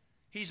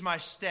 He's my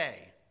stay.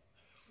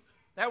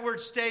 That word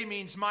stay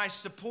means my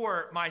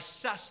support, my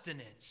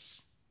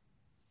sustenance.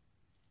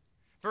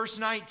 Verse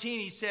 19,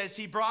 he says,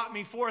 He brought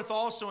me forth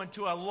also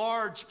into a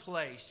large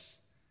place.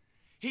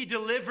 He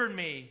delivered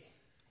me.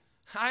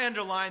 I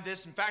underlined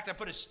this. In fact, I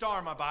put a star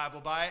in my Bible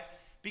by it.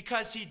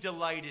 Because He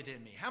delighted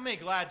in me. How many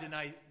glad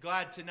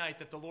tonight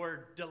that the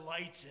Lord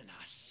delights in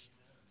us?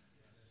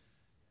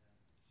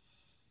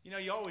 You know,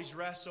 you always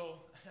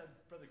wrestle.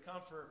 Brother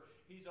Comfort,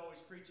 he's always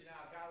preaching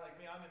out. A guy like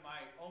me, I'm in my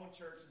own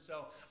church, and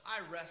so I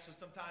wrestle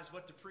sometimes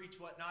what to preach,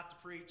 what not to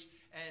preach.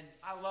 And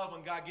I love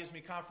when God gives me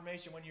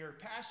confirmation. When your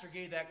pastor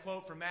gave that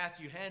quote from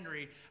Matthew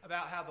Henry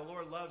about how the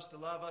Lord loves to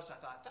love us, I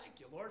thought, thank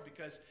you, Lord,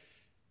 because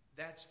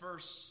that's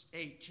verse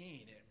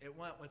 18. It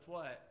went with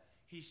what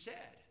He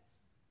said.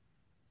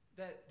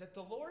 That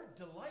the Lord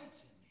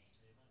delights in me.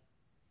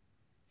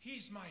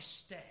 He's my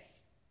stay.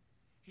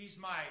 He's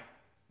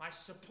my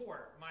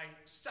support, my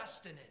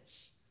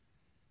sustenance.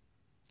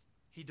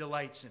 He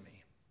delights in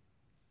me.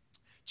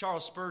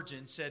 Charles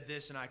Spurgeon said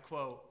this, and I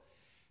quote,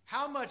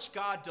 how much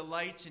God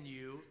delights in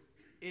you,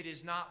 it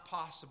is not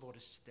possible to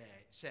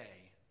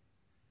say.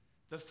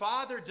 The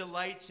Father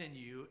delights in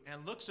you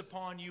and looks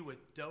upon you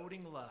with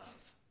doting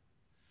love.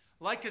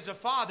 Like as a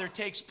father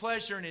takes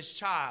pleasure in his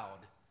child,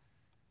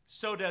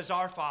 so does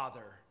our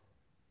Father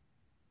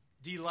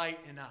delight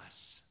in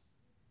us.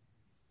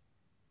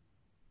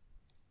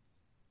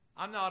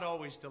 I'm not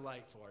always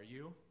delightful, are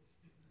you?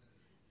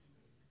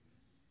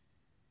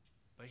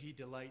 But He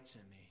delights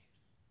in me.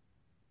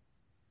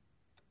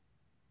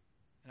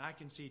 And I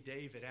can see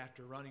David,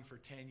 after running for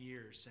 10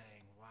 years,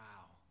 saying, wow,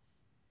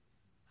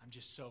 I'm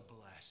just so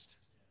blessed.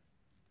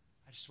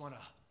 I want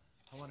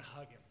to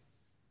hug Him.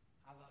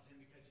 I love Him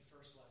because He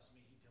first loves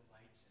me. He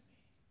delights in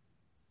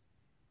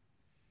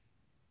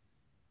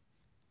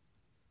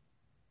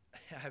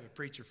me. I have a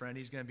preacher friend.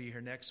 He's going to be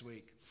here next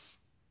week.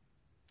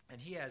 And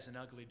he has an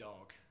ugly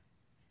dog.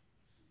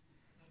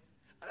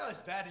 I know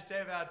it's bad to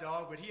say about a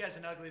dog, but he has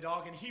an ugly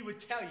dog, and he would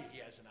tell you he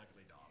has an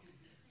ugly dog.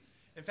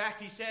 In fact,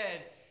 he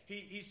said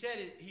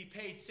he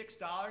paid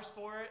 $6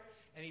 for it,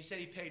 and he said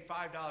he paid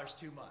 $5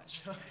 too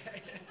much.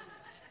 Okay?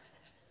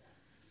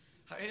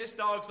 I mean, this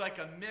dog's like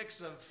a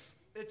mix of,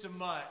 it's a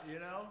mutt, you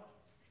know?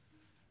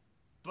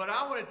 But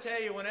I want to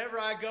tell you, whenever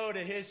I go to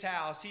his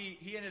house,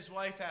 he and his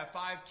wife have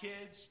 5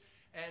 kids,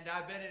 and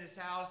I've been in his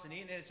house and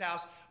eaten in his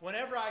house.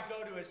 Whenever I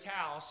go to his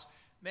house,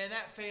 man,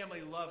 that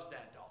family loves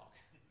that dog.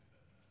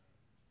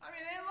 I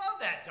mean, they love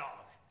that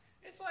dog.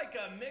 It's like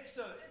a mix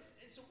of,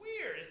 it's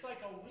weird. It's like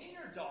a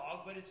wiener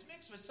dog, but it's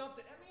mixed with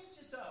something. I mean, it's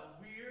just a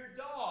weird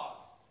dog.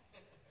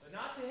 But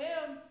not to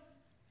him,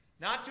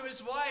 not to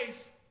his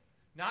wife,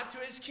 not to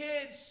his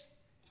kids.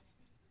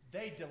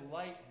 They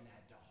delight in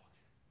that dog.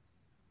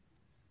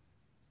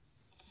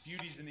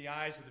 Beauty's in the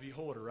eyes of the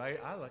beholder, right?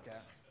 I look at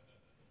it.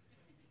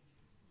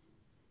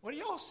 What do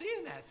y'all see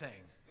in that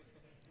thing?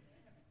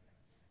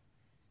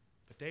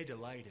 But they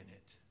delight in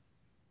it.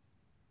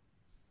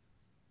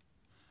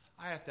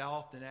 I have to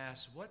often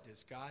ask, what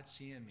does God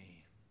see in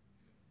me?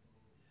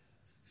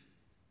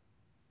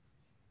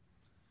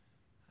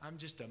 I'm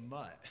just a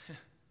mutt.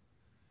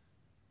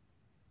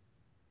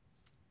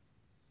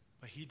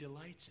 But he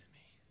delights in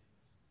me.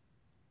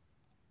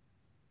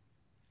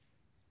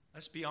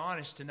 Let's be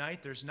honest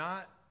tonight, there's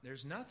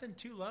nothing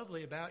too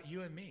lovely about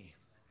you and me.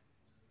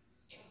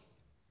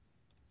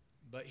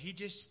 But he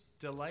just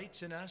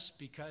delights in us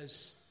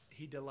because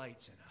he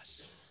delights in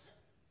us.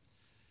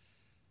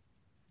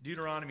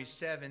 Deuteronomy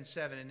 7,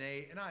 7 and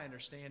 8, and I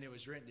understand it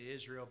was written to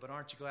Israel, but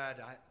aren't you glad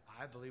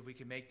I believe we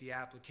can make the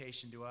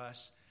application to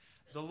us?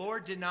 The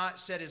Lord did not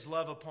set his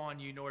love upon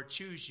you nor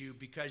choose you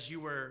because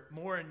you were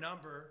more in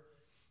number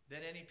than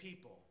any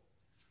people.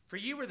 For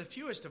you were the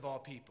fewest of all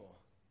people,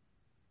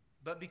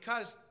 but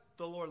because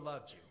the Lord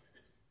loved you.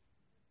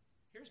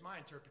 Here's my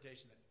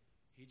interpretation of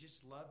that. He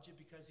just loved you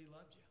because he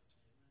loved you.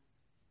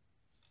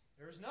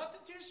 There was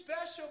nothing too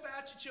special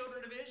about you,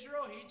 children of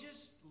Israel. He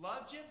just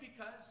loved you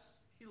because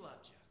he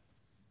loved you.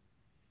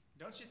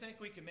 Don't you think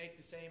we can make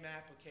the same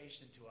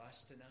application to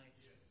us tonight?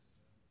 Yes.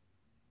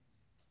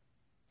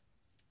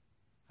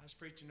 I was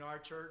preaching to our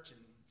church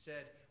and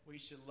said we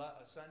should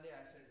love, Sunday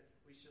I said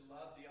we should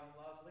love the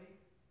unlovely,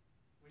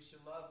 we should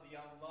love the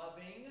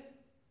unloving,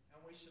 and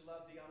we should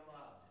love the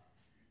unloved.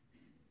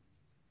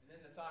 And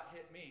then the thought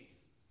hit me.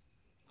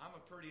 I'm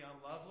a pretty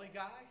unlovely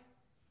guy.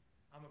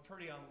 I'm a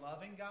pretty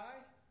unloving guy.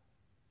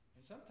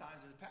 And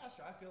sometimes as a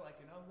pastor, I feel like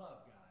an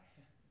unloved guy.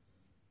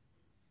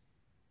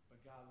 But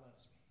God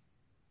loves me.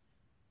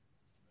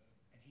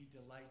 And he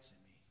delights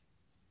in me.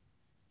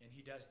 And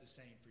he does the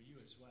same for you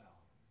as well.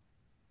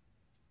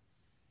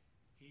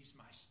 He's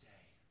my stay.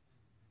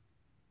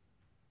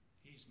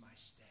 He's my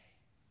stay.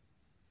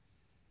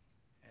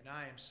 And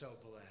I am so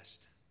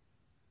blessed.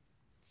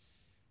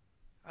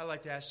 I'd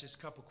like to ask just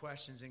a couple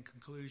questions in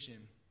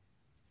conclusion.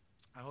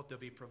 I hope they'll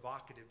be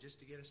provocative just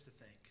to get us to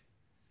think.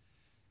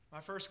 My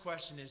first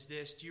question is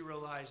this: do you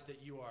realize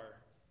that you are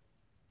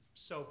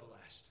so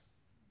blessed?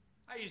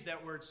 I use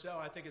that word so.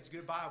 I think it's a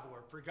good Bible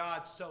word. For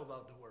God so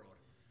loved the world.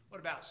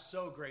 What about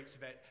so great,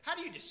 Savette? How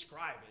do you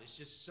describe it? It's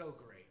just so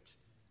great.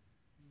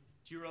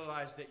 Do you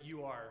realize that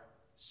you are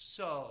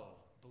so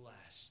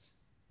blessed?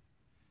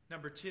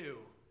 Number 2,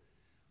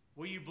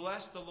 will you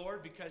bless the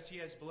Lord because he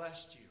has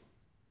blessed you?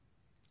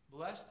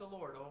 Bless the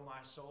Lord, O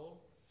my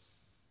soul,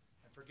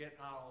 and forget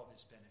not all of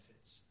his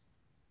benefits.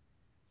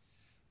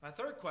 My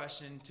third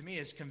question to me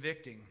is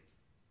convicting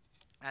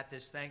at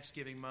this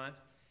Thanksgiving month.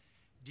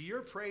 Do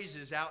your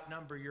praises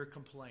outnumber your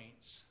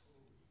complaints?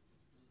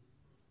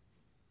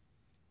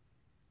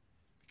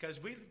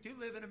 Because we do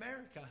live in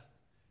America,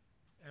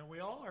 and we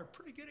all are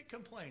pretty good at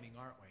complaining,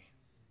 aren't we?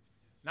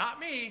 Not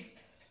me.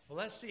 Well,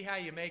 let's see how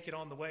you make it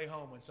on the way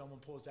home when someone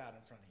pulls out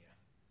in front of you.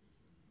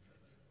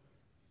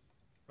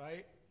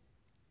 Right?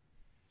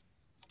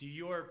 Do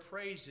your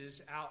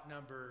praises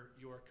outnumber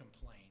your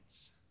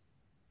complaints?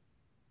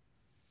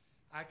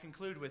 I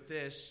conclude with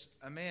this.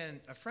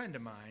 A friend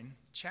of mine,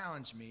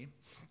 challenged me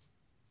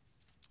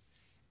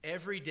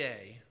every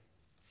day.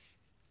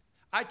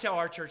 I tell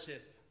our church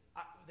this,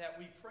 that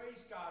we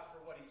praise God for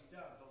what he's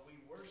done, but we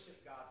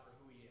worship God for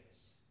who he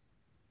is.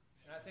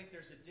 And I think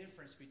there's a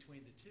difference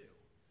between the two.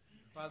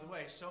 By the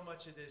way, so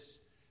much of this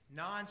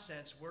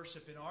nonsense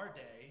worship in our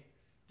day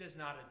does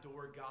not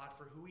adore God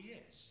for who he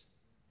is.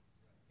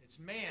 It's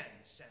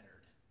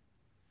man-centered.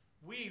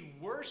 We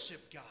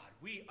worship God.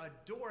 We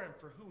adore him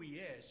for who he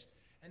is.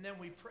 And then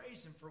we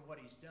praise him for what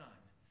he's done.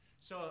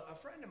 So a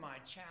friend of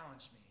mine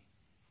challenged me.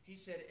 He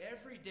said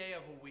every day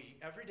of the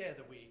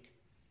week,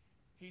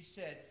 he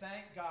said,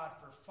 thank God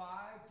for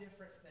 5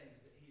 different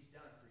things that he's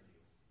done for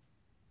you.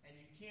 And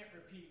you can't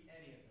repeat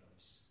any of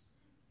those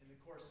in the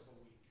course of a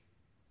week.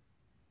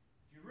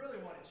 If you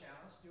really want a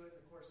challenge, do it in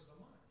the course of a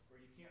month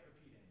where you can't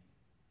repeat any.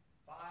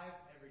 5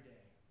 every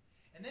day.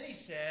 And then he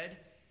said,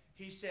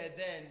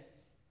 then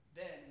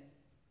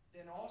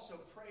also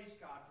praise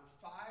God for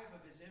 5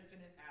 of his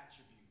infinite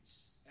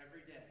attributes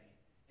every day.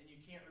 And you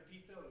can't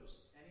repeat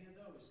any of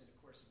those in the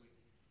course of a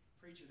week.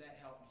 Preacher, that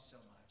helped me so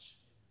much.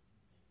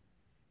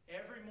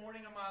 Every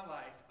morning of my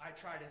life, I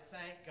try to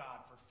thank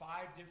God for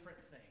 5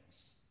 different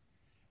things.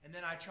 And And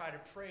then I try to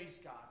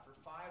praise God for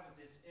 5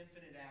 of his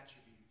infinite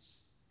attributes.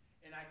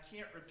 And I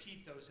can't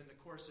repeat those in the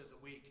course of the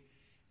week.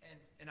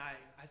 And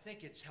I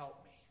think it's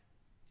helped me.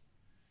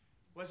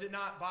 Was it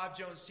not Bob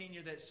Jones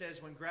Sr. that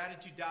says when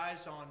gratitude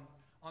dies on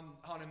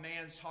a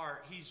man's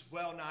heart, he's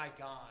well nigh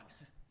gone?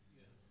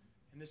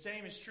 Yeah. And the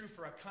same is true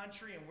for a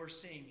country, and we're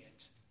seeing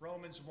it.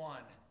 Romans 1.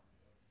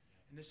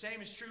 And the same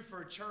is true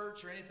for a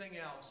church or anything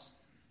else.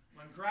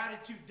 When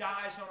gratitude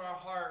dies on our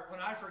heart,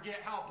 when I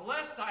forget how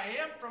blessed I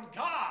am from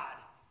God.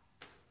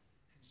 And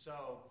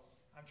so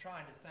I'm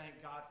trying to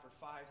thank God for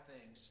 5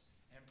 things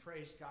and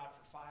praise God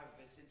for 5 of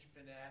his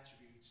infinite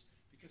attributes,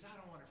 because I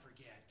don't want to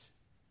forget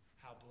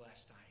how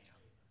blessed I am.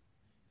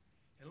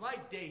 And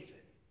like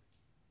David,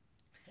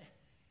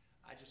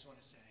 I just want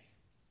to say,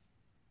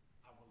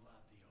 I will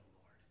love thee, O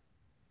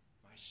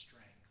Lord, my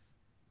strength,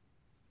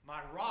 my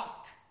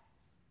rock,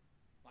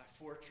 my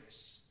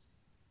fortress,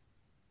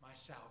 my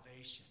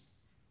salvation,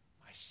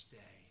 my stay.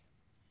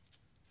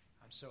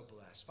 I'm so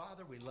blessed.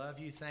 Father, we love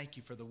you. Thank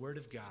you for the word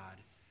of God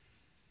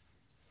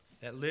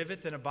that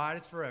liveth and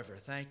abideth forever.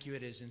 Thank you.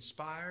 It is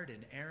inspired,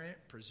 inerrant,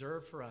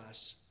 preserved for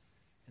us,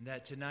 and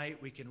that tonight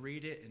we can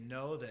read it and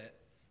know that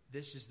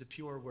this is the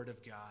pure word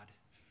of God.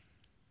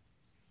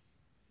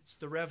 It's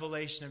the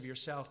revelation of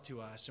yourself to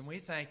us, and we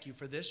thank you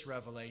for this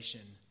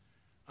revelation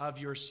of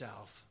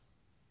yourself.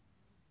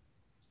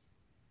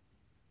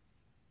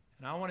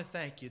 And I want to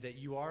thank you that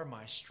you are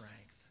my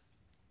strength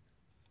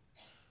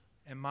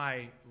and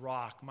my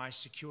rock, my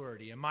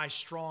security, and my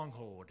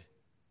stronghold,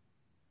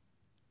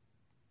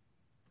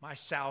 my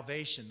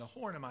salvation, the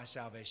horn of my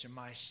salvation,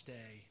 my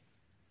stay.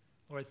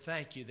 Lord,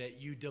 thank you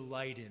that you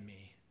delight in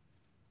me.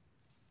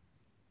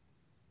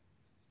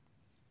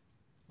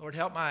 Lord,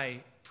 help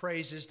my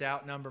praises to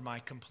outnumber my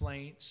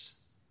complaints.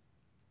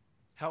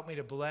 Help me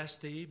to bless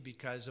thee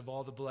because of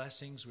all the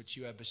blessings which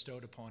you have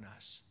bestowed upon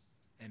us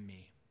and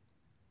me.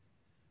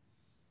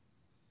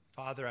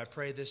 Father, I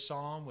pray this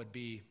psalm would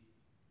be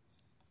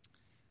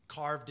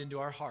carved into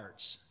our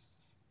hearts,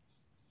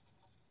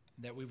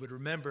 and that we would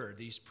remember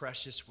these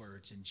precious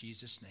words in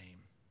Jesus' name.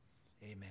 Amen.